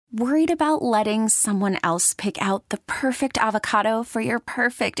Worried about letting someone else pick out the perfect avocado for your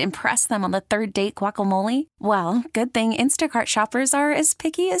perfect impress them on the third date guacamole? Well, good thing Instacart shoppers are as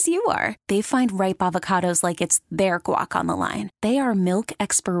picky as you are. They find ripe avocados like it's their guac on the line. They are milk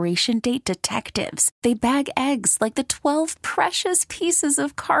expiration date detectives. They bag eggs like the 12 precious pieces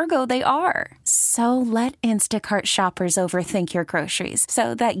of cargo they are. So let Instacart shoppers overthink your groceries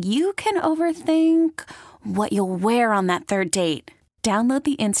so that you can overthink what you'll wear on that third date. Download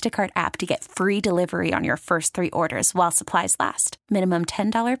the Instacart app to get free delivery on your first 3 orders while supplies last. Minimum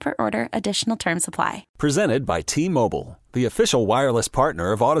 $10 per order. Additional terms apply. Presented by T-Mobile, the official wireless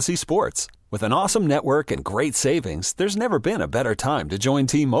partner of Odyssey Sports. With an awesome network and great savings, there's never been a better time to join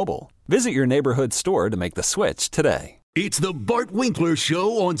T-Mobile. Visit your neighborhood store to make the switch today. It's the Bart Winkler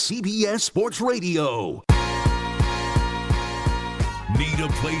Show on CBS Sports Radio. Need a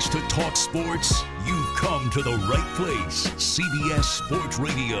place to talk sports? You've come to the right place. CBS Sports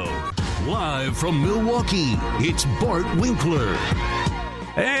Radio. Live from Milwaukee, it's Bart Winkler.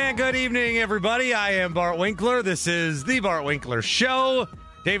 And good evening, everybody. I am Bart Winkler. This is the Bart Winkler Show.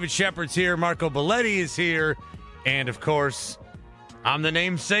 David Shepard's here. Marco Belletti is here. And, of course, I'm the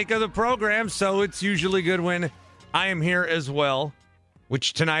namesake of the program, so it's usually good when I am here as well,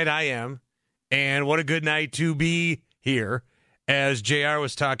 which tonight I am. And what a good night to be here. As JR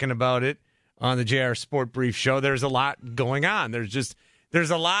was talking about it on the JR Sport Brief Show, there's a lot going on. There's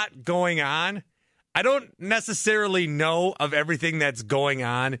a lot going on. I don't necessarily know of everything that's going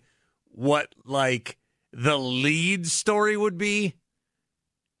on what, like, the lead story would be.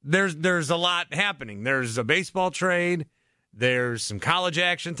 There's a lot happening. There's a baseball trade. There's some college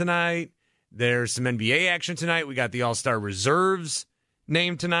action tonight. There's some NBA action tonight. We got the All-Star Reserves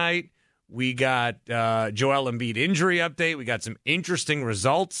named tonight. We got Joel Embiid injury update. We got some interesting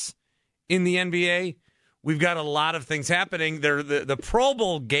results in the NBA. We've got a lot of things happening. The Pro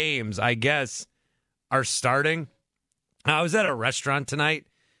Bowl games, I guess, are starting. I was at a restaurant tonight,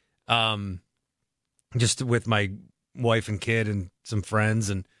 just with my wife and kid and some friends,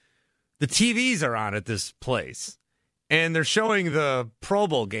 and the TVs are on at this place, and they're showing the Pro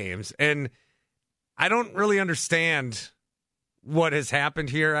Bowl games, and I don't really understand what has happened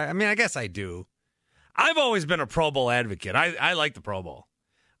here. I mean, I guess I do. I've always been a Pro Bowl advocate. I like the Pro Bowl.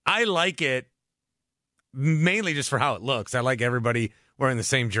 I like it mainly just for how it looks. I like everybody wearing the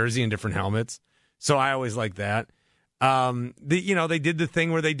same jersey and different helmets. So I always like that. They did the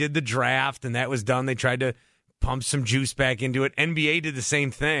thing where they did the draft, and that was done. They tried to pump some juice back into it. NBA did the same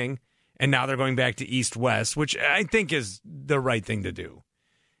thing, and now they're going back to East-West, which I think is the right thing to do.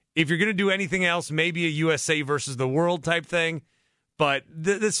 If you're going to do anything else, maybe a USA versus the world type thing. But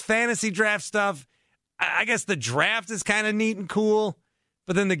this fantasy draft stuff, I guess the draft is kind of neat and cool.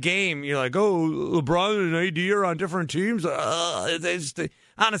 But then the game, you're like, oh, LeBron and AD are on different teams.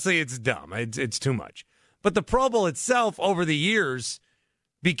 Honestly, it's dumb. It's too much. But the Pro Bowl itself over the years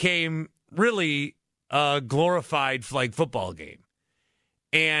became really a glorified flag football game.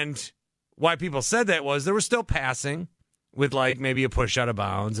 And why people said that was there was still passing with like maybe a push out of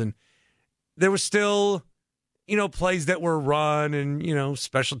bounds. And there was still, plays that were run and,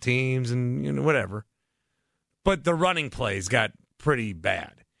 special teams and, whatever. But the running plays got pretty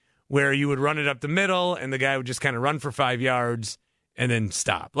bad, where you would run it up the middle and the guy would just kind of run for 5 yards and then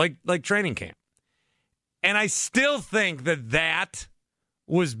stop, like training camp. And I still think that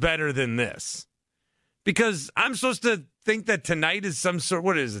was better than this, because I'm supposed to think that tonight is some sort.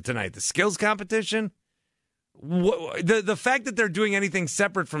 What is it tonight? The skills competition? The fact that they're doing anything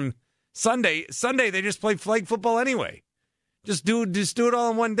separate from Sunday they just play flag football anyway. Just do it all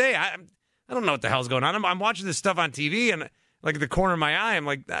in one day. I don't know what the hell's going on. I'm watching this stuff on TV and like at the corner of my eye, I'm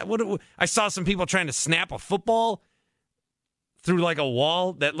like, I saw some people trying to snap a football through like a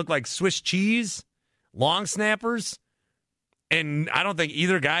wall that looked like Swiss cheese, long snappers, and I don't think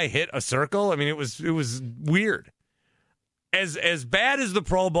either guy hit a circle. I mean, it was weird. As bad as the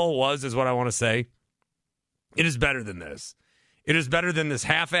Pro Bowl was, is what I want to say. It is better than this. It is better than this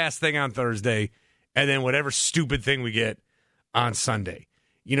half-ass thing on Thursday and then whatever stupid thing we get on Sunday.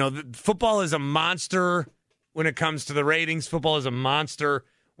 Football is a monster when it comes to the ratings. Football is a monster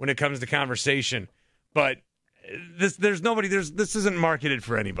when it comes to conversation. But this isn't marketed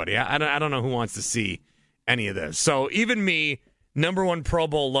for anybody. I don't know who wants to see any of this. So even me, number one Pro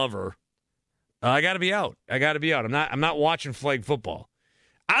Bowl lover, I got to be out. I'm not watching flag football.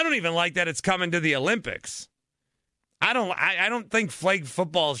 I don't even like that it's coming to the Olympics. I don't think flag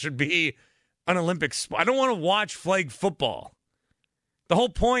football should be an Olympic sport. I don't want to watch flag football. The whole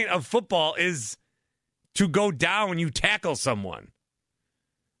point of football is to go down when you tackle someone.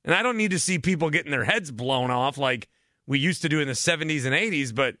 And I don't need to see people getting their heads blown off like we used to do in the 70s and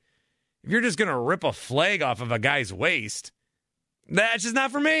 80s, but if you're just going to rip a flag off of a guy's waist, that's just not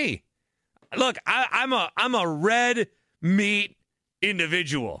for me. Look, I'm a red meat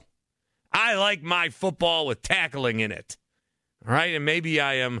individual. I like my football with tackling in it. All right, and maybe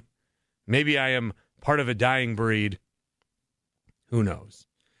I am part of a dying breed. Who knows?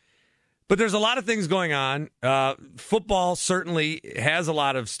 But there's a lot of things going on. Football certainly has a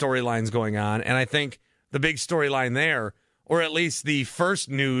lot of storylines going on, and I think the big storyline there, or at least the first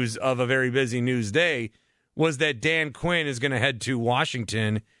news of a very busy news day, was that Dan Quinn is going to head to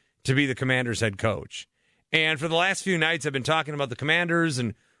Washington to be the Commanders' head coach. And for the last few nights, I've been talking about the Commanders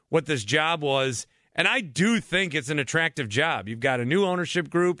and what this job was, and I do think it's an attractive job. You've got a new ownership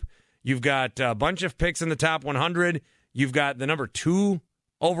group. You've got a bunch of picks in the top 100. You've got the number 2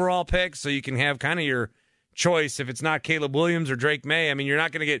 overall pick, so you can have kind of your choice. If it's not Caleb Williams or Drake May, I mean, you're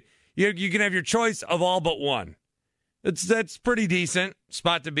not going to get – you can have your choice of all but one. That's pretty decent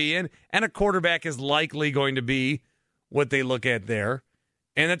spot to be in, and a quarterback is likely going to be what they look at there,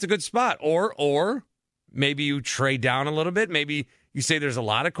 and that's a good spot. Or maybe you trade down a little bit. Maybe you say there's a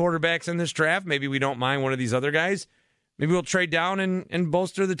lot of quarterbacks in this draft. Maybe we don't mind one of these other guys. Maybe we'll trade down and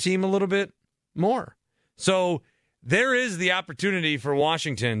bolster the team a little bit more. So there is the opportunity for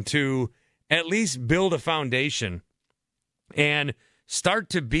Washington to at least build a foundation and start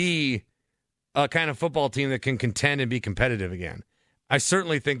to be a kind of football team that can contend and be competitive again. I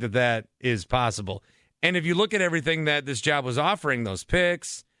certainly think that is possible. And if you look at everything that this job was offering, those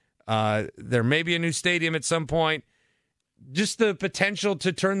picks, there may be a new stadium at some point, just the potential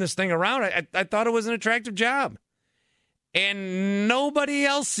to turn this thing around, I thought it was an attractive job. And nobody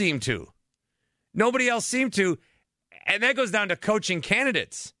else seemed to. And that goes down to coaching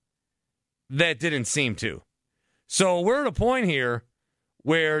candidates that didn't seem to. So we're at a point here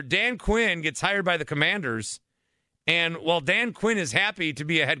where Dan Quinn gets hired by the Commanders, and while Dan Quinn is happy to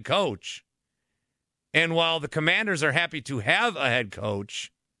be a head coach, and while the Commanders are happy to have a head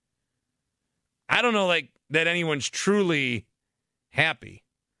coach, I don't know that anyone's truly happy.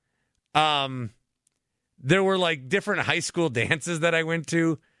 There were different high school dances that I went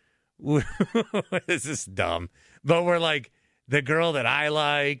to. This is dumb. But where the girl that I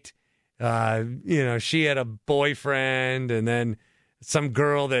liked, she had a boyfriend, and then some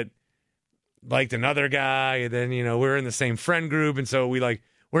girl that liked another guy, and then, we're in the same friend group, and so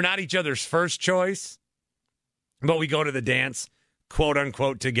we're not each other's first choice, but we go to the dance, quote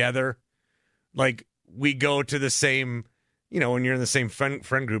unquote, together. We go to the same, when you're in the same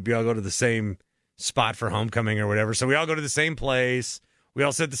friend group, you all go to the same spot for homecoming or whatever. So we all go to the same place. We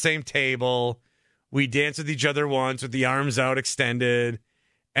all sit at the same table. We dance with each other once with the arms out extended.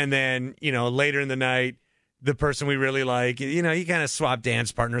 And then, later in the night, the person we really like, you kind of swap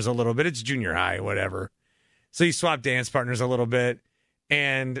dance partners a little bit. It's junior high, whatever. So you swap dance partners a little bit.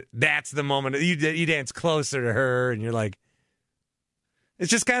 And that's the moment you dance closer to her. And you're like, it's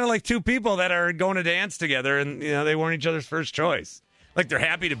just kind of like two people that are going to dance together. And, they weren't each other's first choice. They're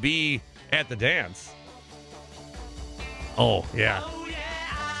happy to be at the dance. Oh, yeah.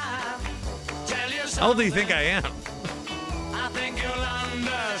 How old do you think I am?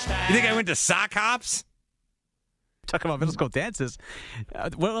 You think I went to sock hops? Talking about middle school dances.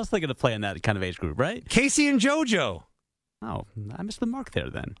 What else are they going to play in that kind of age group, right? Casey and JoJo. Oh, I missed the mark there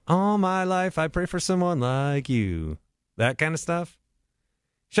then. All my life, I pray for someone like you. That kind of stuff.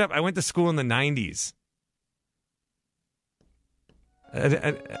 Shut up. I went to school in the 90s.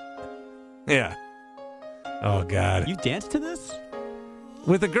 Yeah. Oh, God. You danced to this?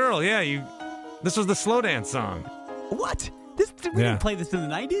 With a girl, yeah. This was the slow dance song. What? We didn't play this in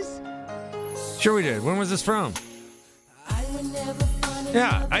the 90s? Sure we did. When was this from?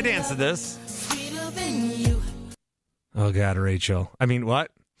 Yeah, I danced to this. Oh, God, Rachel. I mean,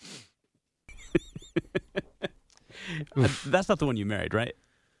 what? That's not the one you married, right?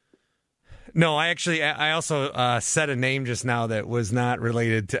 No, I also said a name just now that was not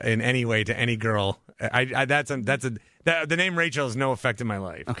related in any way to any girl. The name Rachel has no effect in my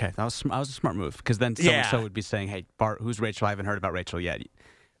life. Okay, that was a smart move, because then so-and-so would be saying, "Hey, Bart, who's Rachel? I haven't heard about Rachel yet.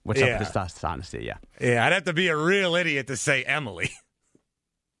 What's up with this honesty?" Yeah. Yeah, I'd have to be a real idiot to say Emily.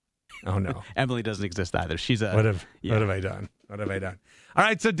 Oh, no. Emily doesn't exist either. She's a... What have I done? What have I done? All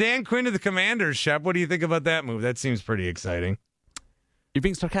right, so Dan Quinn to the Commanders, Shep. What do you think about that move? That seems pretty exciting. You're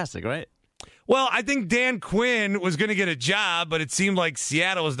being sarcastic, right? Well, I think Dan Quinn was going to get a job, but it seemed like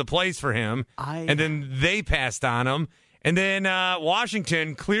Seattle was the place for him. And then they passed on him. And then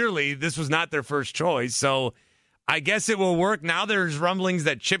Washington, clearly, this was not their first choice. So I guess it will work. Now there's rumblings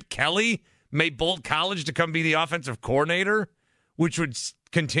that Chip Kelly may bolt college to come be the offensive coordinator, which would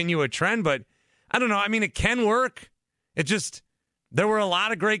continue a trend. But I don't know. I mean, it can work. It just, there were a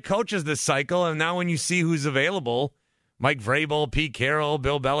lot of great coaches this cycle, and now when you see who's available, Mike Vrabel, Pete Carroll,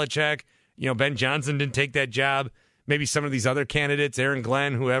 Bill Belichick, Ben Johnson didn't take that job. Maybe some of these other candidates, Aaron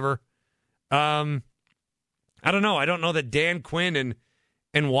Glenn, whoever. I don't know. I don't know that Dan Quinn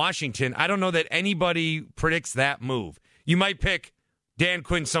and Washington, I don't know that anybody predicts that move. You might pick Dan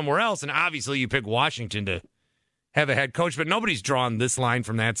Quinn somewhere else, and obviously you pick Washington to have a head coach, but nobody's drawn this line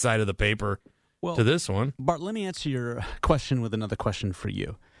from that side of the paper to this one. Bart, let me answer your question with another question for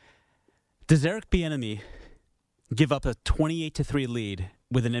you. Does Eric Bieniemy give up a 28-3 lead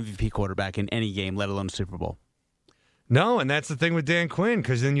with an MVP quarterback in any game, let alone Super Bowl? No, and that's the thing with Dan Quinn,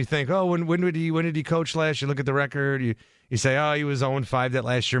 because then you think, oh, when did he coach last? You look at the record, you say, oh, he was 0-5 that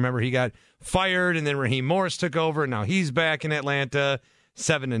last year. Remember, he got fired, and then Raheem Morris took over, and now he's back in Atlanta,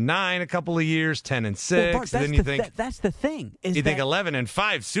 7-9 a couple of years, 10-6. Well, Bart, then you think that's the thing. You think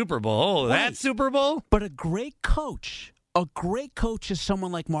 11-5 Super Bowl? Oh, right. That Super Bowl? But a great coach is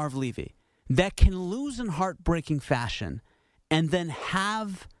someone like Marv Levy that can lose in heartbreaking fashion, and then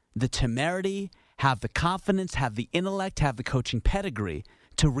have the temerity, have the confidence, have the intellect, have the coaching pedigree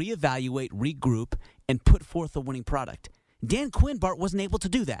to reevaluate, regroup, and put forth a winning product. Dan Quinn, Bart, wasn't able to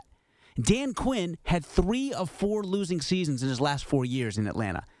do that. Dan Quinn had 3 of 4 losing seasons in his last 4 years in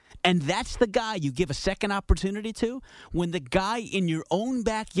Atlanta. And that's the guy you give a second opportunity to when the guy in your own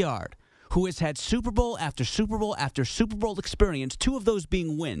backyard who has had Super Bowl after Super Bowl after Super Bowl experience, 2 of those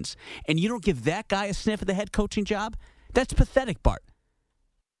being wins, and you don't give that guy a sniff at the head coaching job? That's pathetic, Bart.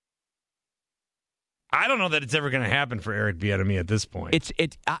 I don't know that it's ever going to happen for Eric Bieniemy at this point.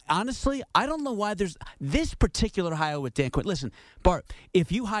 Honestly, I don't know why there's this particular hire with Dan Quinn. Listen, Bart,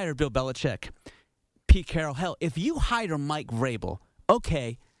 if you hire Bill Belichick, Pete Carroll, hell, if you hire Mike Vrabel,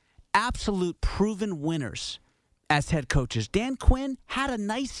 okay, absolute proven winners as head coaches. Dan Quinn had a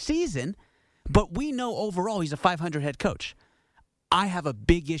nice season, but we know overall he's a 500 head coach. I have a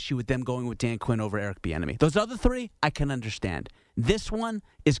big issue with them going with Dan Quinn over Eric Bieniemy. Those other 3, I can understand. This one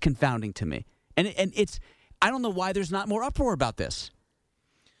is confounding to me. And it's, I don't know why there's not more uproar about this.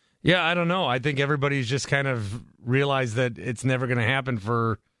 Yeah, I don't know. I think everybody's just kind of realized that it's never going to happen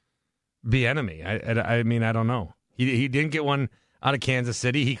for Bieniemy. I mean, I don't know. He didn't get one out of Kansas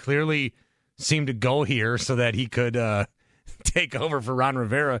City. He clearly seemed to go here so that he could take over for Ron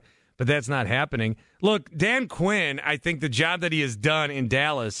Rivera, but that's not happening. Look, Dan Quinn, I think the job that he has done in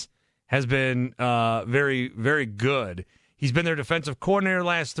Dallas has been very, very good. He's been their defensive coordinator the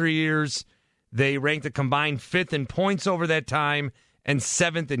last 3 years. They ranked a combined 5th in points over that time and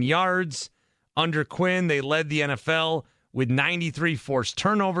 7th in yards. Under Quinn, they led the NFL with 93 forced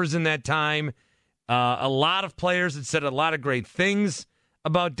turnovers in that time. A lot of players had said a lot of great things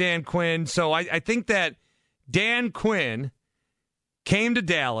about Dan Quinn. So I think that Dan Quinn came to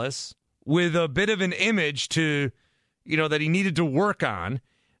Dallas with a bit of an image to, that he needed to work on.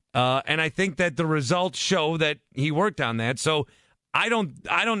 And I think that the results show that he worked on that. So I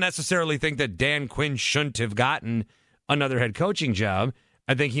don't necessarily think that Dan Quinn shouldn't have gotten another head coaching job.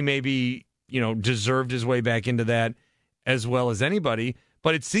 I think he maybe, deserved his way back into that as well as anybody.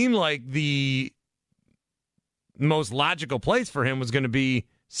 But it seemed like the most logical place for him was going to be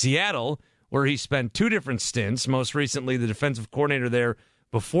Seattle, where he spent 2 different stints, most recently the defensive coordinator there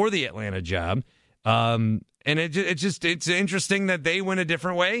before the Atlanta job. And it's interesting that they went a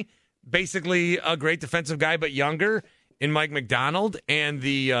different way. Basically a great defensive guy, but younger, in Mike Macdonald, and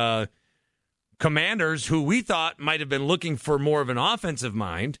the Commanders, who we thought might have been looking for more of an offensive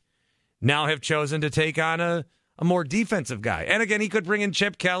mind, now have chosen to take on a more defensive guy. And again, he could bring in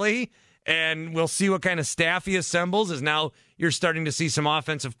Chip Kelly, and we'll see what kind of staff he assembles, as now you're starting to see some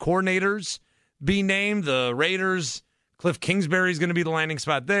offensive coordinators be named. The Raiders, Cliff Kingsbury is going to be the landing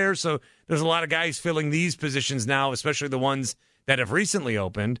spot there. So there's a lot of guys filling these positions now, especially the ones that have recently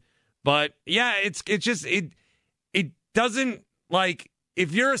opened. But yeah, it doesn't, like,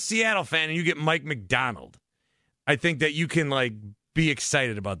 if you're a Seattle fan and you get Mike Macdonald, I think that you can, be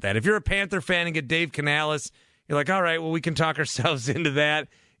excited about that. If you're a Panther fan and get Dave Canales, you're like, all right, well, we can talk ourselves into that.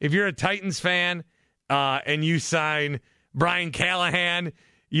 If you're a Titans fan and you sign Brian Callahan,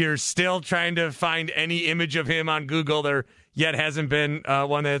 you're still trying to find any image of him on Google. There yet hasn't been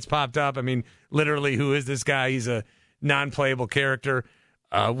one that's popped up. I mean, literally, who is this guy? He's a non-playable character.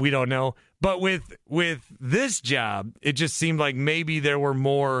 We don't know. But with this job, it just seemed like maybe there were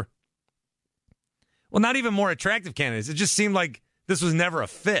more, well, not even more attractive candidates. It just seemed like this was never a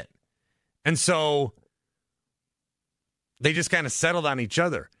fit. And so they just kind of settled on each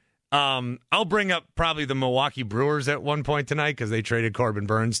other. I'll bring up probably the Milwaukee Brewers at one point tonight because they traded Corbin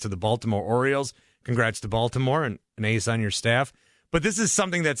Burns to the Baltimore Orioles. Congrats to Baltimore and an ace on your staff. But this is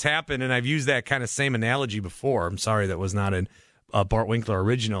something that's happened, and I've used that kind of same analogy before. I'm sorry that was not a Bart Winkler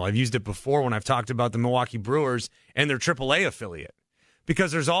original. I've used it before when I've talked about the Milwaukee Brewers and their AAA affiliate.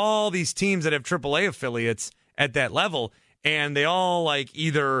 Because there's all these teams that have AAA affiliates at that level, and they all like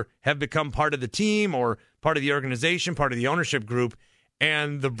either have become part of the team or part of the organization, part of the ownership group.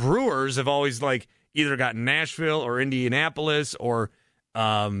 And the Brewers have always like either gotten Nashville or Indianapolis or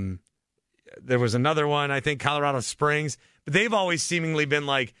there was another one, I think Colorado Springs. But they've always seemingly been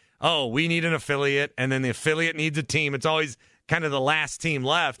like, oh, we need an affiliate, and then the affiliate needs a team. It's always kind of the last team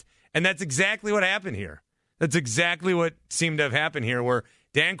left. And that's exactly what happened here. That's exactly what seemed to have happened here, where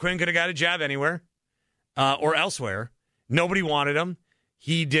Dan Quinn could have got a job anywhere or elsewhere. Nobody wanted him.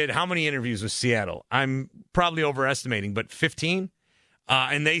 He did how many interviews with Seattle? I'm probably overestimating, but 15?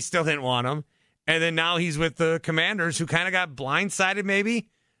 And they still didn't want him. And then now he's with the Commanders, who kind of got blindsided maybe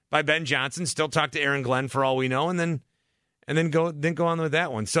by Ben Johnson. Still talk to Aaron Glenn for all we know, and then go on with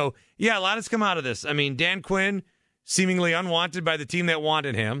that one. So, yeah, a lot has come out of this. I mean, Dan Quinn, seemingly unwanted by the team that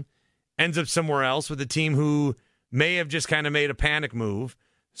wanted him, ends up somewhere else with a team who may have just kind of made a panic move.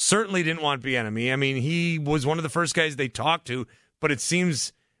 Certainly didn't want Bieniemy. I mean, he was one of the first guys they talked to, but it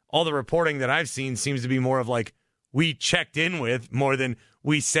seems all the reporting that I've seen seems to be more of like we checked in with more than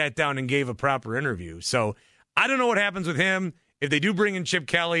we sat down and gave a proper interview. So I don't know what happens with him. If they do bring in Chip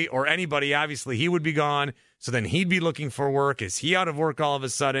Kelly or anybody, obviously he would be gone. So then he'd be looking for work. Is he out of work all of a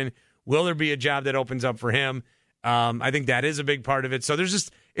sudden? Will there be a job that opens up for him? I think that is a big part of it. So there's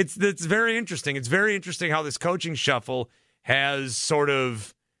just it's very interesting. It's very interesting how this coaching shuffle has sort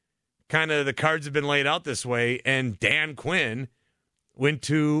of kind of the cards have been laid out this way. And Dan Quinn went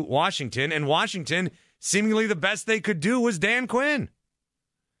to Washington, and Washington seemingly the best they could do was Dan Quinn.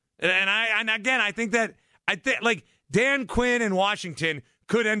 And again, I think like Dan Quinn in Washington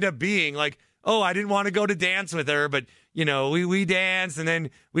could end up being like, oh, I didn't want to go to dance with her, but you know, we danced and then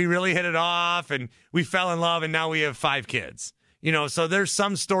we really hit it off and we fell in love and now we have 5 kids. You know, so there's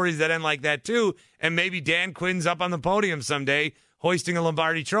some stories that end like that too. And maybe Dan Quinn's up on the podium someday hoisting a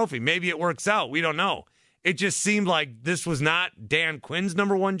Lombardi trophy. Maybe it works out. We don't know. It just seemed like this was not Dan Quinn's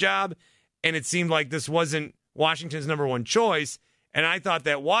number one job. And it seemed like this wasn't Washington's number one choice. And I thought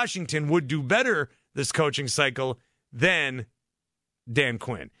that Washington would do better this coaching cycle than Dan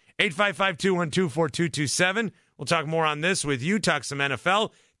Quinn. 855-212-4227. We'll talk more on this with you. Talk some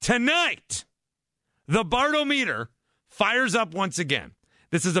NFL. Tonight, the Bartometer fires up once again.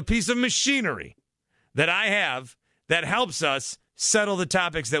 This is a piece of machinery that I have that helps us settle the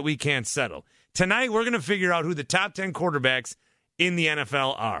topics that we can't settle. Tonight, we're going to figure out who the top 10 quarterbacks in the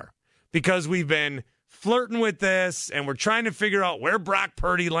NFL are, because we've been flirting with this and we're trying to figure out where Brock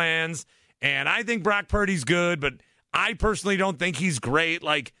Purdy lands. And I think Brock Purdy's good, but I personally don't think he's great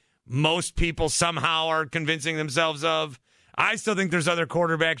like most people somehow are convincing themselves of. I still think there's other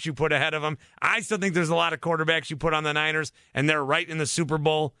quarterbacks you put ahead of him. I still think there's a lot of quarterbacks you put on the Niners, and they're right in the Super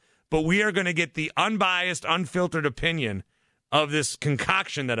Bowl. But we are going to get the unbiased, unfiltered opinion of this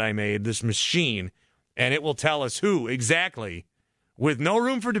concoction that I made, this machine, and it will tell us who exactly, with no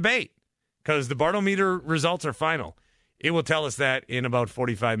room for debate, because the Bartometer results are final. It will tell us that in about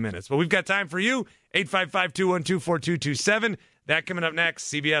 45 minutes. But we've got time for you, 855-212-4227. That coming up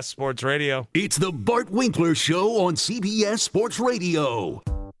next, CBS Sports Radio. It's the Bart Winkler Show on CBS Sports Radio.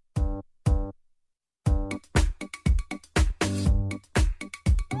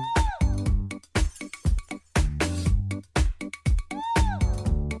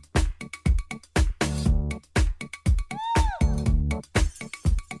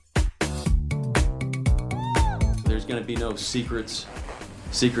 There's going to be no secret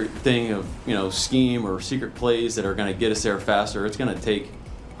thing of, scheme or secret plays that are going to get us there faster. It's going to take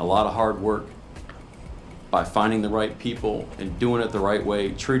a lot of hard work by finding the right people and doing it the right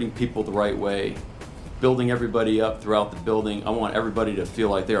way, treating people the right way, building everybody up throughout the building. I want everybody to feel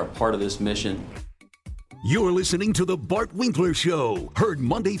like they're a part of this mission. You're listening to the Bart Winkler Show, heard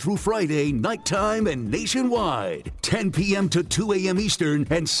Monday through Friday, nighttime and nationwide, 10 p.m. to 2 a.m. Eastern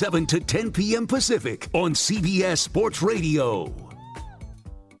and 7 to 10 p.m. Pacific on CBS Sports Radio.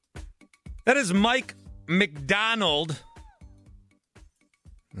 That is Mike McDonald.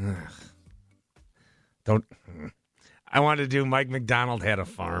 I wanted to do Mike McDonald had a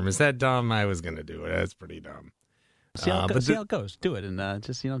farm. Is that dumb? I was going to do it. That's pretty dumb. See how it goes. Do it and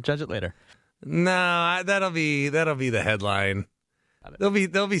just judge it later. No, that'll be the headline.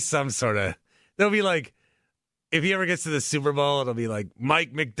 There'll be some sort of like, if he ever gets to the Super Bowl, it'll be like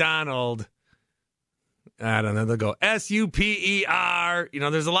Mike McDonald. I don't know. They'll go SUPER.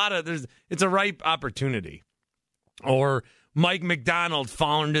 It's a ripe opportunity. Or Mike McDonald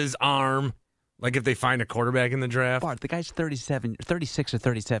found his arm Like if they find a quarterback in the draft. Bart, the guy's 36 or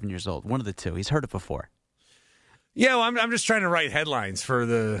 37 years old. One of the two. He's heard it before. Yeah, well, I'm just trying to write headlines for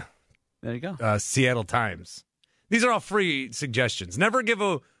the There you go. Seattle Times. These are all free suggestions. Never give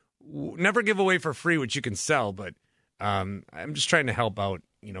away for free what you can sell, but I'm just trying to help out,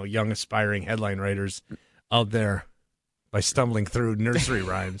 young aspiring headline writers out there by stumbling through nursery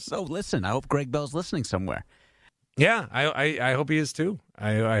rhymes. So listen, I hope Greg Bell's listening somewhere. Yeah, I hope he is too.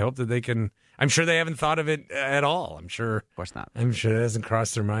 I hope that they can. I'm sure they haven't thought of it at all. I'm sure. Of course not. I'm sure it hasn't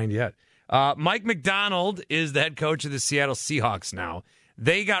crossed their mind yet. Mike McDonald is the head coach of the Seattle Seahawks now.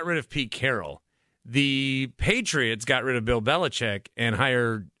 They got rid of Pete Carroll. The Patriots got rid of Bill Belichick and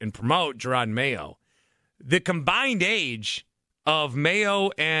hired and promote Gerard Mayo. The combined age of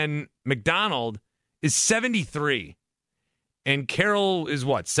Mayo and McDonald is 73. And Carroll is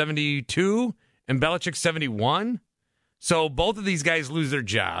 72? And Belichick 71? So both of these guys lose their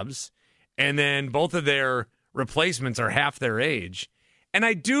jobs. And then both of their replacements are half their age. And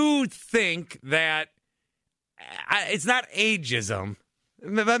I do think that it's not ageism,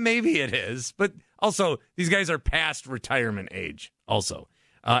 but maybe it is. But also, these guys are past retirement age also.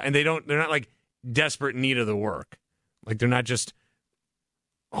 And they're not like desperate need of the work. Like they're not just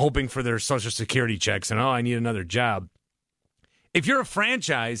hoping for their Social Security checks and, I need another job. If you're a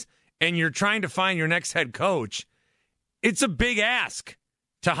franchise and you're trying to find your next head coach, it's a big ask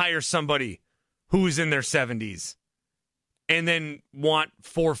to hire somebody who's in their 70s and then want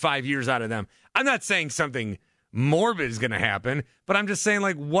 4 or 5 years out of them. I'm not saying something morbid is going to happen, but I'm just saying,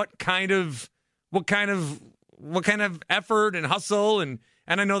 like, what kind of effort and hustle and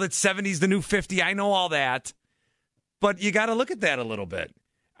I know that 70 is the new 50. I know all that, but you got to look at that a little bit.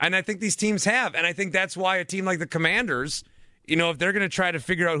 And I think these teams have, and I think that's why a team like the Commanders, if they're going to try to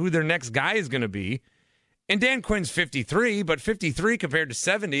figure out who their next guy is going to be. And Dan Quinn's 53, but 53 compared to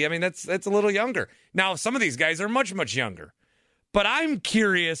 70, I mean, that's a little younger. Now, some of these guys are much, much younger. But I'm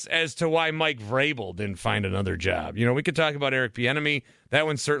curious as to why Mike Vrabel didn't find another job. We could talk about Eric Bieniemy. That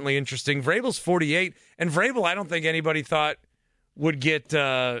one's certainly interesting. Vrabel's 48, and Vrabel I don't think anybody thought would get,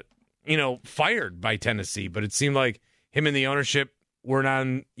 fired by Tennessee. But it seemed like him and the ownership weren't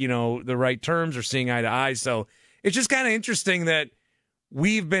on, the right terms or seeing eye to eye. So it's just kind of interesting that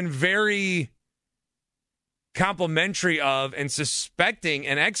we've been very complimentary of and suspecting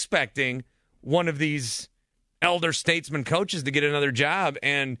and expecting one of these elder statesman coaches to get another job,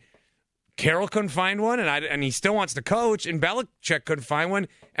 and Carroll couldn't find one, and he still wants to coach, and Belichick couldn't find one,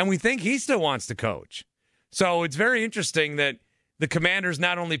 and we think he still wants to coach. So it's very interesting that the Commanders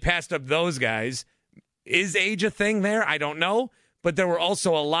not only passed up those guys. Is age a thing there? I don't know, but there were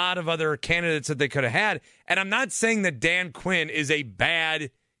also a lot of other candidates that they could have had, and I'm not saying that Dan Quinn is a bad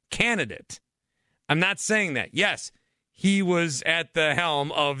candidate. I'm not saying that. Yes, he was at the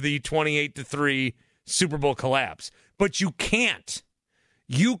helm of the 28-3 Super Bowl collapse. But you can't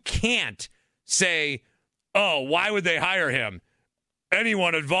say, why would they hire him?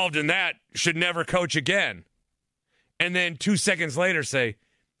 Anyone involved in that should never coach again. And then 2 seconds later say,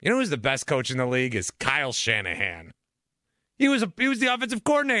 who's the best coach in the league is Kyle Shanahan. He was the offensive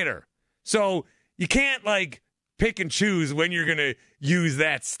coordinator. So you can't pick and choose when you're going to use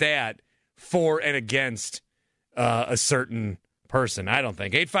that stat for and against a certain person. I don't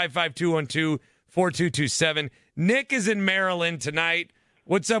think. 855-212-4227. Nick is in Maryland tonight.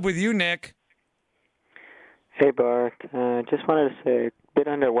 What's up with you, Nick? Hey, Bart. Just wanted to say, a bit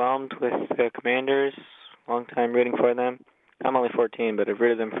underwhelmed with the Commanders. Long time rooting for them. I'm only 14, but I've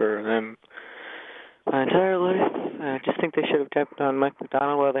rooted for them my entire life. I just think they should have kept on Mike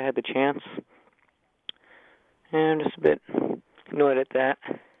McDonald while they had the chance. And I'm just a bit annoyed at that.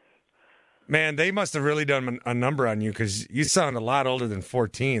 Man, they must have really done a number on you because you sound a lot older than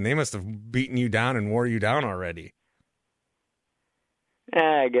 14. They must have beaten you down and wore you down already.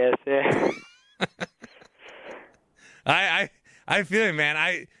 I guess, yeah. I feel it,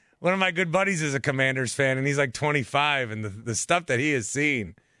 man. One of my good buddies is a Commanders fan, and he's like 25, and the stuff that he has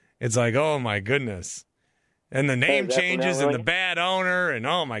seen, it's like, oh, my goodness. And the name changes and the bad owner, and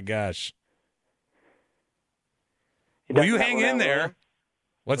oh, my gosh. Will you hang in there?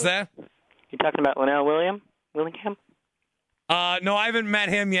 What's that? You talking about Linnell Willingham? No, I haven't met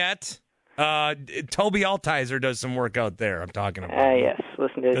him yet. Toby Altizer does some work out there. I'm talking about. Yes,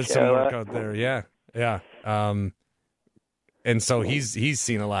 listen to his does show. Some work out there. Yeah. And so he's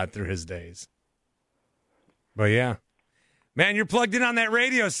seen a lot through his days. But yeah, man, you're plugged in on that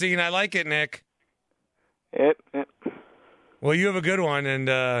radio scene. I like it, Nick. Yep. Well, you have a good one, and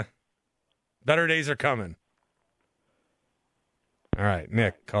better days are coming. All right,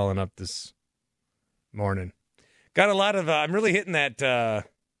 Nick calling up this morning. Got a lot of. I'm really hitting that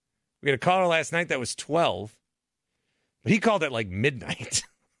We had a caller last night that was 12, but he called at like midnight.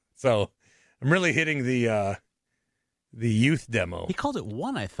 So I'm really hitting the youth demo. He called it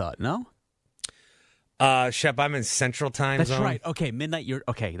 1, I thought, no? Shep, I'm in Central Time That's Zone. right. Okay, midnight.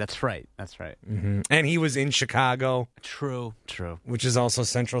 Okay, that's right. That's right. Mm-hmm. And he was in Chicago. True. Which is also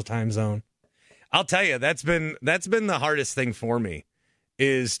Central Time Zone. I'll tell you, that's been the hardest thing for me,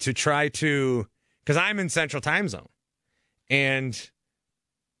 is to try to, because I'm in Central Time Zone, and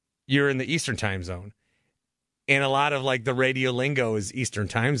you're in the Eastern Time Zone, and a lot of like the radio lingo is Eastern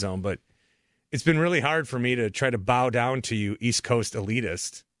Time Zone, but it's been really hard for me to try to bow down to you East Coast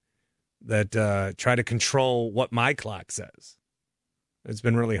elitists that try to control what my clock says. It's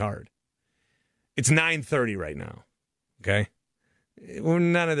been really hard. It's 9:30 right now, okay?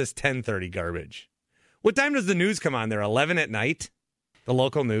 None of this 10:30 garbage. What time does the news come on there? 11 at night? The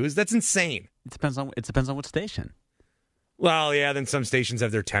local news? That's insane. It depends on what station. Well, yeah, then some stations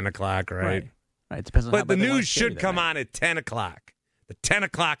have their 10 o'clock, right? Right. It depends on but the news should come on at 10 o'clock. The 10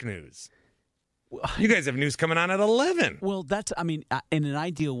 o'clock news. You guys have news coming on at 11. Well, in an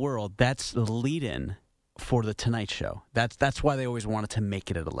ideal world, that's the lead-in for the Tonight Show. That's why they always wanted to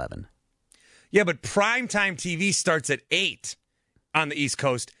make it at 11. Yeah, but primetime TV starts at 8 on the East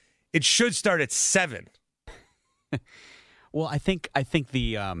Coast. It should start at 7. Well, I think what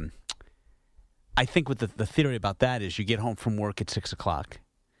the theory about that is you get home from work at 6 o'clock,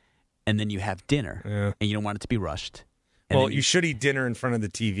 and then you have dinner, and you don't want it to be rushed. Well, you should eat dinner in front of the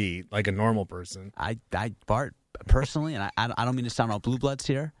TV like a normal person. Bart, personally, and I don't mean to sound all blue bloods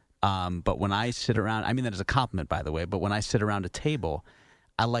here, but when I sit around, I mean that as a compliment, by the way, but when I sit around a table,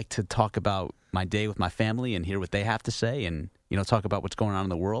 I like to talk about my day with my family and hear what they have to say, and talk about what's going on in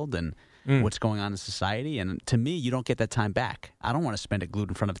the world and what's going on in society. And to me, you don't get that time back. I don't want to spend it glued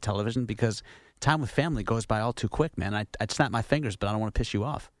in front of the television because time with family goes by all too quick, man. I'd snap my fingers, but I don't want to piss you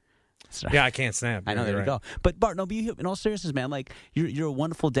off. Sorry. Yeah, I can't snap. I know, there you go. But Bart, in all seriousness, man, like you're a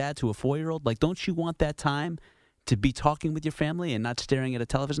wonderful dad to a 4-year-old. Like, don't you want that time to be talking with your family and not staring at a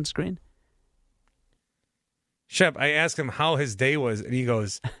television screen? Shep, I asked him how his day was, and he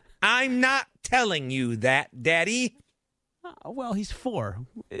goes, "I'm not telling you that, Daddy." Well, he's 4.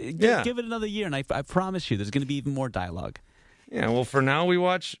 Yeah. Give it another year, and I promise you, there's going to be even more dialogue. Yeah. Well, for now, we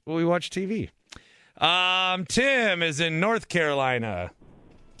watch TV. Tim is in North Carolina.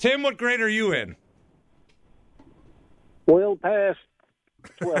 Tim, what grade are you in? Well past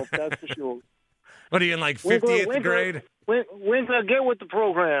 12th, that's for sure. What are you in, like 50th grade? Winkler, get with the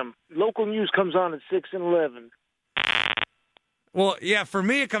program. Local news comes on at 6 and 11. Well, yeah, for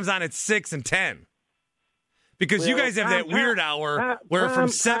me, it comes on at 6 and 10. Because you guys have that weird hour where from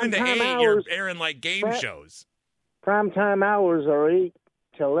 7 to 8, you're airing like game shows. Primetime hours are 8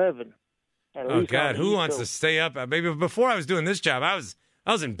 to 11. Oh, God, who wants to stay up? Maybe before I was doing this job, I was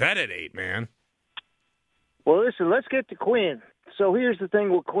in bed at 8, man. Well, listen, let's get to Quinn. So here's the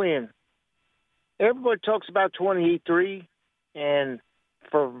thing with Quinn. Everybody talks about 28-3, and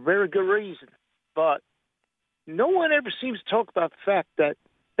for very good reason. But no one ever seems to talk about the fact that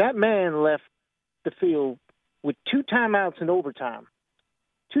that man left the field with 2 timeouts in overtime.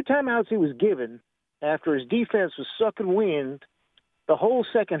 2 timeouts he was given after his defense was sucking wind the whole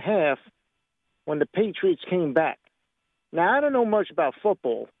second half when the Patriots came back. Now, I don't know much about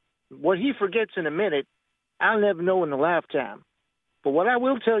football. What he forgets in a minute, I'll never know in a lifetime. But what I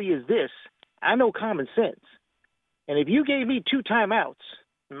will tell you is this. I know common sense. And if you gave me 2 timeouts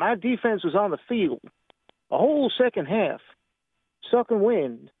and my defense was on the field a whole second half, sucking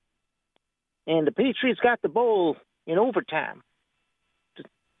wind, and the Patriots got the ball in overtime,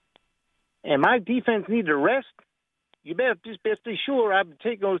 and my defense needed a rest, you better just be sure I'd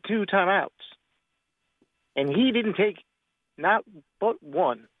take those 2 timeouts. And he didn't take not but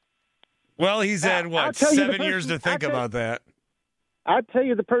 1. Well, he's had, 7 years to think about that. I'll tell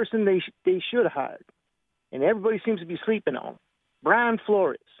you the person they should have hired, and everybody seems to be sleeping on, Brian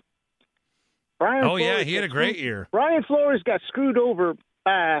Flores. He had a great year. Brian Flores got screwed over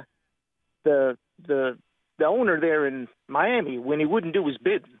by the owner there in Miami when he wouldn't do his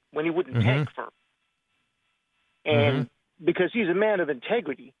bidding, when he wouldn't tank for him. And because he's a man of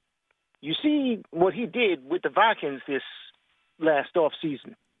integrity. You see what he did with the Vikings this last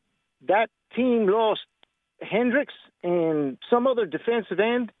offseason. That team lost Hendricks and some other defensive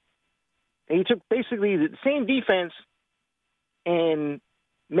end. And he took basically the same defense and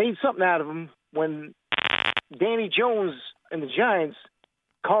made something out of them when Danny Jones and the Giants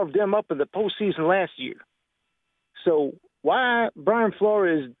carved them up in the postseason last year. So why Brian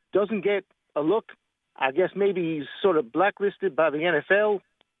Flores doesn't get a look, I guess maybe he's sort of blacklisted by the NFL.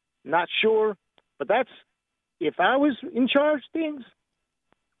 Not sure. But if I was in charge of things,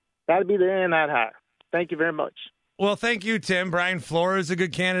 That'd be the end I'd hire. Thank you very much. Well, thank you, Tim. Brian Flores is a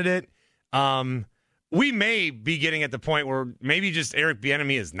good candidate. We may be getting at the point where maybe just Eric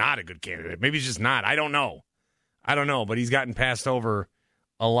Bieniemy is not a good candidate. Maybe he's just not. I don't know, but he's gotten passed over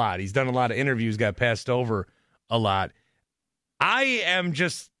a lot. He's done a lot of interviews, got passed over a lot. I am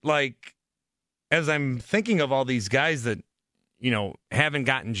just like, as I'm thinking of all these guys that, haven't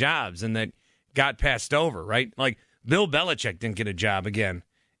gotten jobs and that got passed over, right? Like Bill Belichick didn't get a job again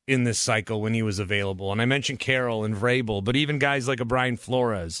in this cycle when he was available. And I mentioned Carroll and Vrabel, but even guys like a Brian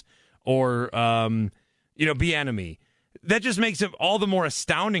Flores or, Bieniemy. That just makes it all the more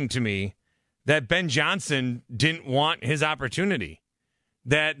astounding to me that Ben Johnson didn't want his opportunity,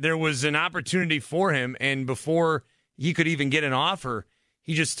 that there was an opportunity for him, and before he could even get an offer,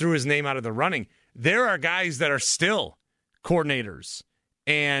 he just threw his name out of the running. There are guys that are still coordinators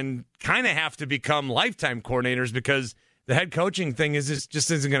and kind of have to become lifetime coordinators because the head coaching thing just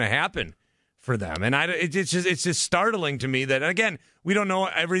isn't going to happen for them. And it's just startling to me that, again, we don't know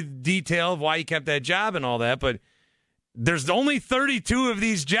every detail of why he kept that job and all that, but there's only 32 of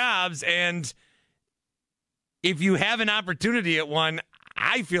these jobs, and if you have an opportunity at one,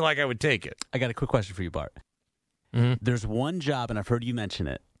 I feel like I would take it. I got a quick question for you, Bart. Mm-hmm. There's one job, and I've heard you mention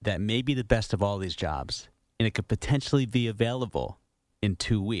it, that may be the best of all these jobs, and it could potentially be available in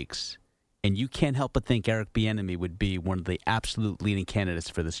 2 weeks. And you can't help but think Eric Bieniemy would be one of the absolute leading candidates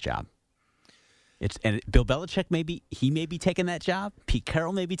for this job. Bill Belichick may be taking that job. Pete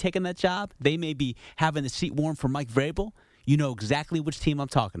Carroll may be taking that job. They may be having the seat warm for Mike Vrabel. You know exactly which team I'm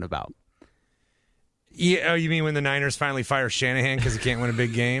talking about. Yeah, you mean when the Niners finally fire Shanahan because he can't win a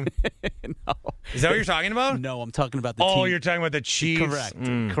big game? No. Is that what you're talking about? No, I'm talking about the team. Oh, you're talking about the Chiefs?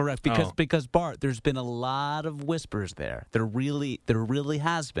 Correct. Because Bart, there's been a lot of whispers there. There really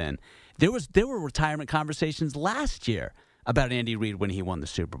has been. There were retirement conversations last year about Andy Reid when he won the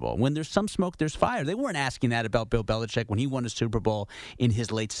Super Bowl. When there's some smoke, there's fire. They weren't asking that about Bill Belichick when he won a Super Bowl in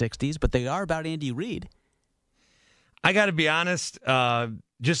his late 60s, but they are about Andy Reid. I got to be honest,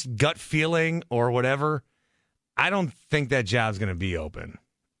 just gut feeling or whatever, I don't think that job's going to be open.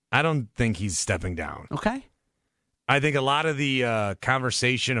 I don't think he's stepping down. Okay. I think a lot of the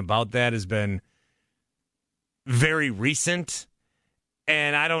conversation about that has been very recent,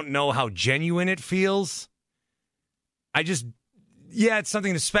 and I don't know how genuine it feels. It's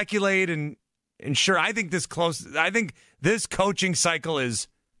something to speculate, and sure, I think this coaching cycle is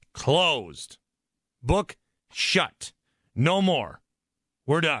closed. Book shut. No more.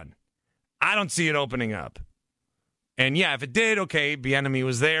 We're done. I don't see it opening up. And yeah, if it did, okay, Bieniemy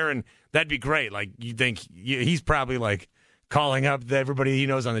was there, and that'd be great. Like, you think he's probably like calling up everybody he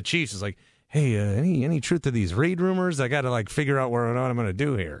knows on the Chiefs. Is like, hey, any truth to these Reid rumors? I got to like figure out what I'm going to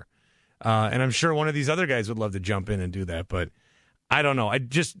do here. And I'm sure one of these other guys would love to jump in and do that, but I don't know. I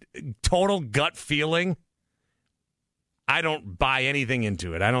just total gut feeling. I don't buy anything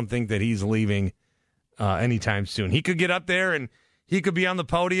into it. I don't think that he's leaving anytime soon. He could get up there and he could be on the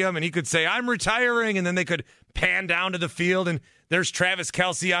podium and he could say, I'm retiring, and then they could pan down to the field and there's Travis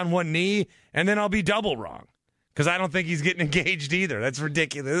Kelce on one knee, and then I'll be double wrong because I don't think he's getting engaged either. That's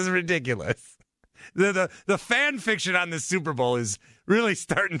ridiculous. This is ridiculous. The fan fiction on this Super Bowl is really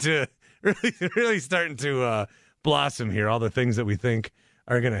starting to blossom here, all the things that we think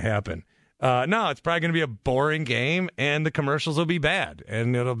are going to happen. No, it's probably going to be a boring game, and the commercials will be bad,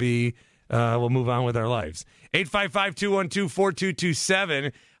 and it'll be we'll move on with our lives.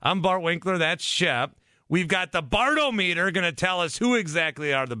 855-212-4227. I'm Bart Winkler. That's Shep. We've got the Bartometer going to tell us who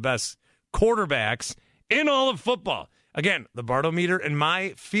exactly are the best quarterbacks in all of football. Again, the Bartometer and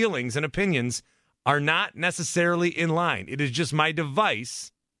my feelings and opinions are not necessarily in line. It is just my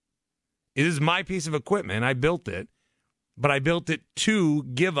device. It is my piece of equipment. I built it, but I built it to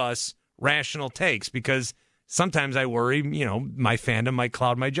give us rational takes because sometimes I worry, my fandom might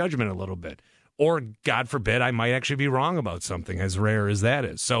cloud my judgment a little bit. Or, God forbid, I might actually be wrong about something, as rare as that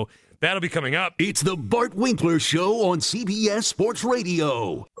is. So that'll be coming up. It's the Bart Winkler Show on CBS Sports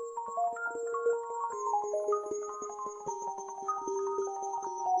Radio.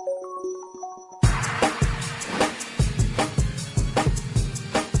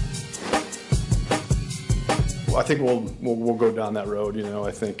 I think we'll go down that road.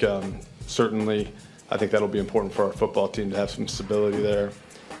 I think certainly I think that'll be important for our football team to have some stability there.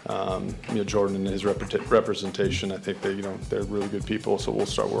 Jordan and his representation, I think they're really good people, so we'll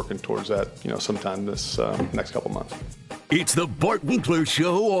start working towards that sometime this next couple months. It's the Bart Winkler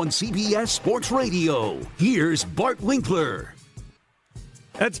Show on CBS Sports Radio. Here's Bart Winkler.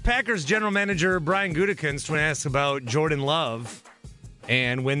 That's Packers general manager Brian Gutekunst when asked about Jordan Love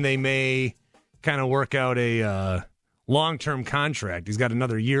and when they may kind of work out a long-term contract. He's got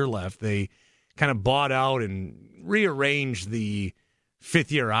another year left. They kind of bought out and rearranged the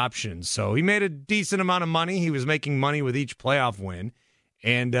fifth-year options. So he made a decent amount of money. He was making money with each playoff win,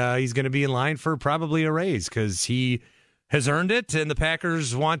 and he's going to be in line for probably a raise because he has earned it, and the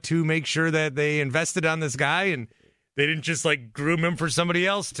Packers want to make sure that they invested on this guy, and they didn't just, like, groom him for somebody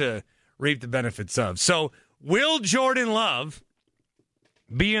else to reap the benefits of. So will Jordan Love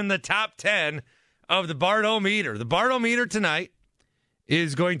be in the top 10 of the Bart-O-Meter? The Bart-O-Meter tonight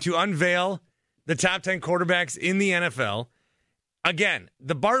is going to unveil the top 10 quarterbacks in the NFL. Again,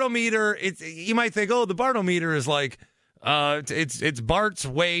 the Bart-O-Meter, you might think, oh, the Bart-O-Meter is like, it's Bart's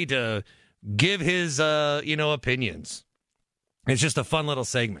way to give his, opinions. It's just a fun little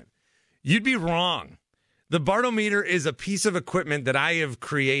segment. You'd be wrong. The Bart-O-Meter is a piece of equipment that I have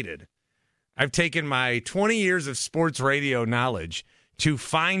created. I've taken my 20 years of sports radio knowledge to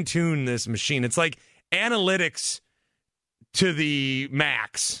fine-tune this machine. It's like analytics to the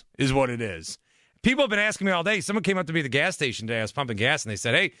max is what it is. People have been asking me all day. Someone came up to me at the gas station today. I was pumping gas, and they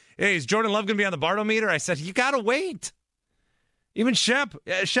said, hey, is Jordan Love going to be on the Bart-O-Meter? I said, you got to wait. Even Shep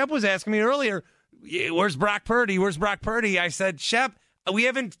was asking me earlier, where's Brock Purdy? Where's Brock Purdy? I said, Shep, we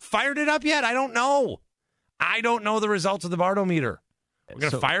haven't fired it up yet. I don't know. I don't know the results of the Bart-O-Meter. We're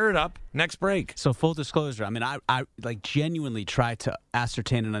going to fire it up next break. So full disclosure, I mean, I like genuinely try to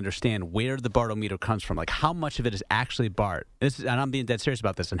ascertain and understand where the Bart-O-Meter comes from. Like how much of it is actually Bart, and I'm being dead serious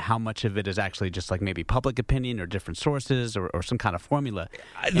about this, and how much of it is actually just like maybe public opinion or different sources or some kind of formula.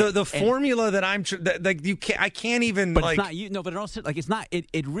 The formula that I'm I can't even. But it's not you. No, but it also like it's not.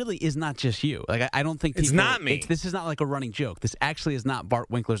 It really is not just you. Like I don't think it's not me. This is not like a running joke. This actually is not Bart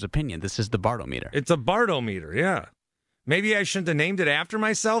Winkler's opinion. This is the Bart-O-Meter. It's a Bart-O-Meter. Yeah. Maybe I shouldn't have named it after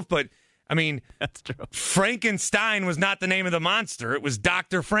myself, but, I mean, that's true. Frankenstein was not the name of the monster. It was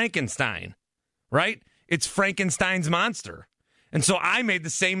Dr. Frankenstein, right? It's Frankenstein's monster. And so I made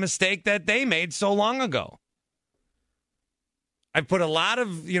the same mistake that they made so long ago. I put a lot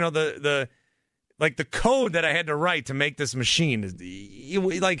of, the code that I had to write to make this machine,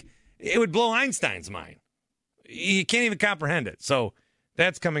 it would blow Einstein's mind. You can't even comprehend it. So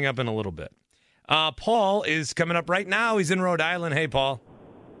that's coming up in a little bit. Paul is coming up right now. He's in Rhode Island. Hey, Paul.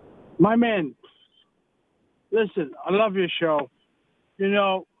 My man, listen, I love your show.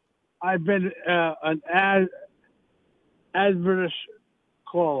 I've been an adverse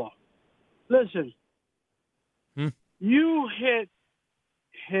caller. Listen, you hit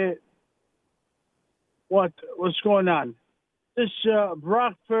what's going on. This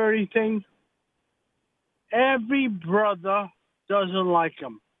Brock Purdy thing, every brother doesn't like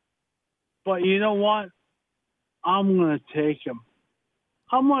him. But you know what? I'm going to take him.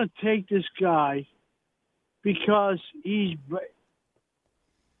 I'm going to take this guy because he's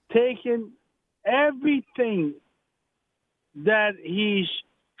taken everything that he's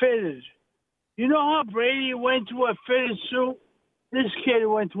fitted. You know how Brady went to a fitted suit? This kid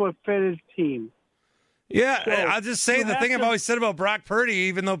went to a fitted team. Yeah, So, I'll just say the thing I've always said about Brock Purdy,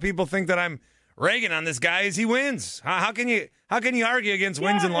 even though people think that I'm ragging on this guy, is he wins. How can you argue against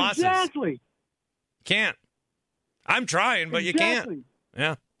wins and losses? Exactly. Can't. I'm trying, but you can't.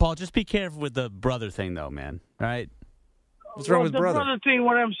 Yeah. Paul, just be careful with the brother thing, though, man. All right? What's wrong with brother? The brother thing,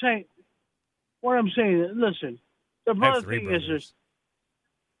 what I'm saying, listen, the brother thing is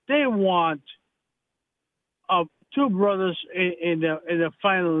they want two brothers in the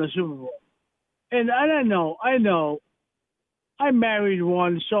final of the Super Bowl. And I know, I married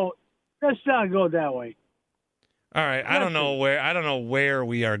one, so let's not go that way. All right, I don't know where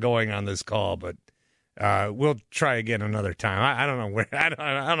we are going on this call, but we'll try again another time. I don't know where. I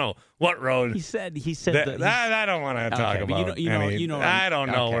don't know what road. He said. I don't want to talk about. I don't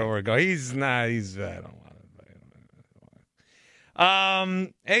know where we're going. He's not. I don't want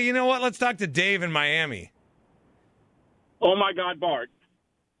to. Hey, you know what? Let's talk to Dave in Miami. Oh my God, Bart,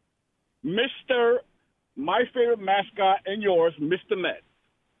 my favorite mascot and yours, Mr. Met.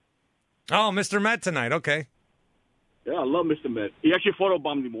 Oh, Mr. Met tonight. Okay. Yeah, I love Mr. Met. He actually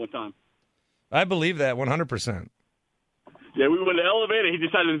photobombed me one time. I believe that 100%. Yeah, we were in the elevator. He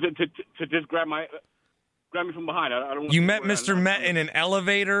decided to just grab me from behind. I don't. You met Mr. Met in an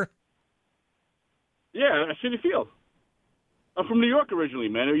elevator? Yeah, at Citi Field. I'm from New York originally,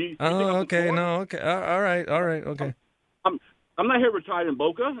 man. Okay. No, okay. All right. Okay. I'm not here retired in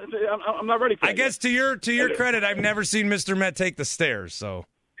Boca. I'm not ready for that. I guess to your credit, I've never seen Mr. Met take the stairs, so.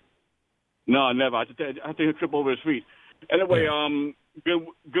 No, never. I have to trip over his feet. Anyway, good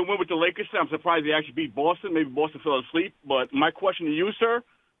win with the Lakers. I'm surprised they actually beat Boston. Maybe Boston fell asleep. But my question to you, sir,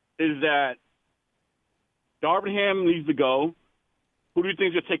 is that Darvingham needs to go. Who do you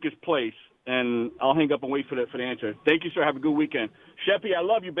think should take his place? and I'll hang up and wait for the answer. Thank you, sir. Have a good weekend. Sheppy, I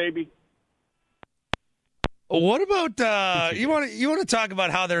love you, baby. What about you want to talk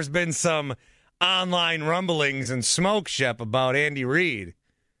about how there's been some online rumblings and smoke, Shep, about Andy Reid?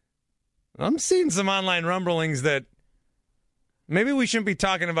 I'm seeing some online rumblings that maybe we shouldn't be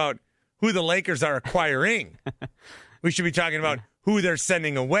talking about who the Lakers are acquiring. We should be talking about who they're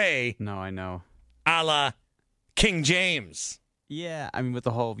sending away. No, I know. A la King James. Yeah, I mean, with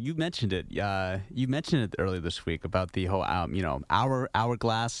the whole, you mentioned it. You mentioned it earlier this week about the whole,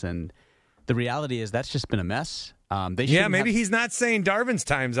 hourglass, and the reality is that's just been a mess. Maybe he's not saying Darvin's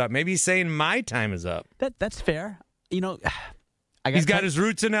time's up. Maybe he's saying my time is up. That's fair. He's got his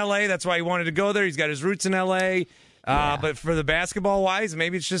roots in L.A. That's why he wanted to go there. He's got his roots in L.A. But for the basketball wise,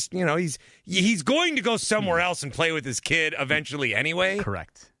 maybe it's just he's going to go somewhere else and play with his kid eventually anyway.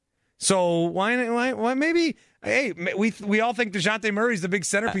 Correct. So why maybe? Hey, we all think DeJounte Murray's the big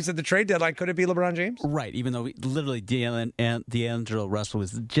centerpiece at the trade deadline. Could it be LeBron James? Right, even though literally D'Angelo Russell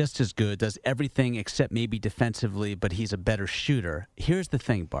is just as good, does everything except maybe defensively, but he's a better shooter. Here's the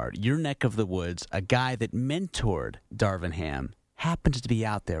thing, Bart. Your neck of the woods, a guy that mentored Darvin Ham, happens to be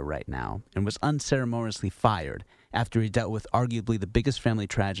out there right now and was unceremoniously fired after he dealt with arguably the biggest family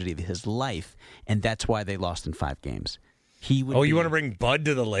tragedy of his life, and that's why they lost in 5 games. You want to bring Bud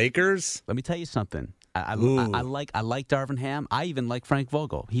to the Lakers? Let me tell you something. I like Darvin Ham. I even like Frank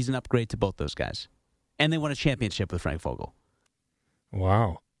Vogel. He's an upgrade to both those guys. And they won a championship with Frank Vogel.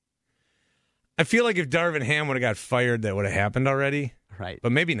 Wow. I feel like if Darvin Ham would have got fired, that would have happened already. Right.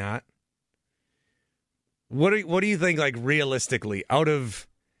 But maybe not. What do you think, like, realistically, out of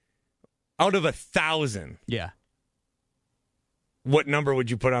 1,000? Yeah. What number would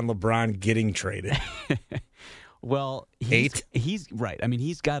you put on LeBron getting traded? Well, 8? He's right. I mean,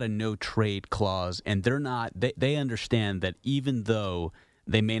 he's got a no trade clause, and they're not. They understand that even though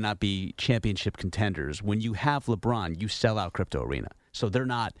they may not be championship contenders, when you have LeBron, you sell out Crypto Arena. So they're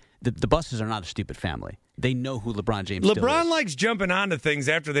not. The Buses are not a stupid family. They know who LeBron James still is. LeBron likes jumping onto things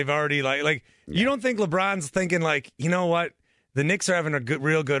after they've already like. Yeah. You don't think LeBron's thinking like, you know what, the Knicks are having a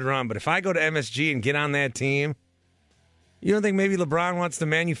real good run, but if I go to MSG and get on that team. You don't think maybe LeBron wants to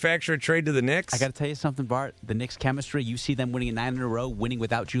manufacture a trade to the Knicks? I got to tell you something, Bart. The Knicks' chemistry, you see them winning 9 in a row, winning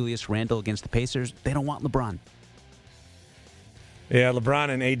without Julius Randle against the Pacers. They don't want LeBron. Yeah, LeBron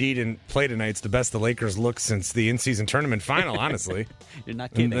and AD didn't play tonight. It's the best the Lakers look since the in-season tournament final, honestly. You're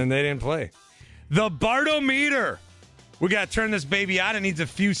not kidding. And they didn't play. The Bartometer. We got to turn this baby on. It needs a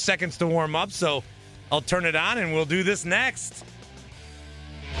few seconds to warm up, so I'll turn it on, and we'll do this next.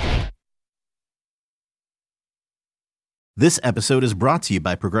 This episode is brought to you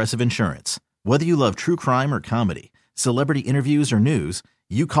by Progressive Insurance. Whether you love true crime or comedy, celebrity interviews or news,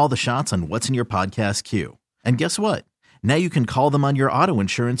 you call the shots on what's in your podcast queue. And guess what? Now you can call them on your auto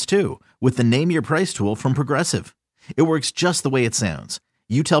insurance too with the Name Your Price tool from Progressive. It works just the way it sounds.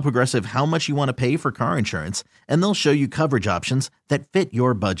 You tell Progressive how much you want to pay for car insurance, and they'll show you coverage options that fit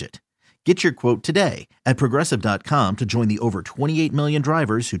your budget. Get your quote today at Progressive.com to join the over 28 million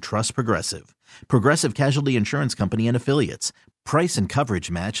drivers who trust Progressive. Progressive Casualty Insurance Company and Affiliates. Price and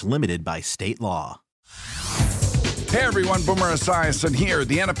coverage match limited by state law. Hey everyone, Boomer Esiason here.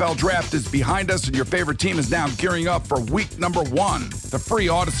 The NFL Draft is behind us and your favorite team is now gearing up for week number 1. The free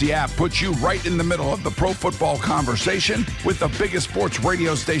Odyssey app puts you right in the middle of the pro football conversation with the biggest sports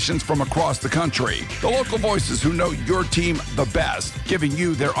radio stations from across the country. The local voices who know your team the best, giving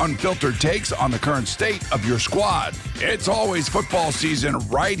you their unfiltered takes on the current state of your squad. It's always football season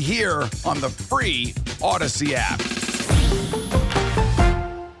right here on the free Odyssey app.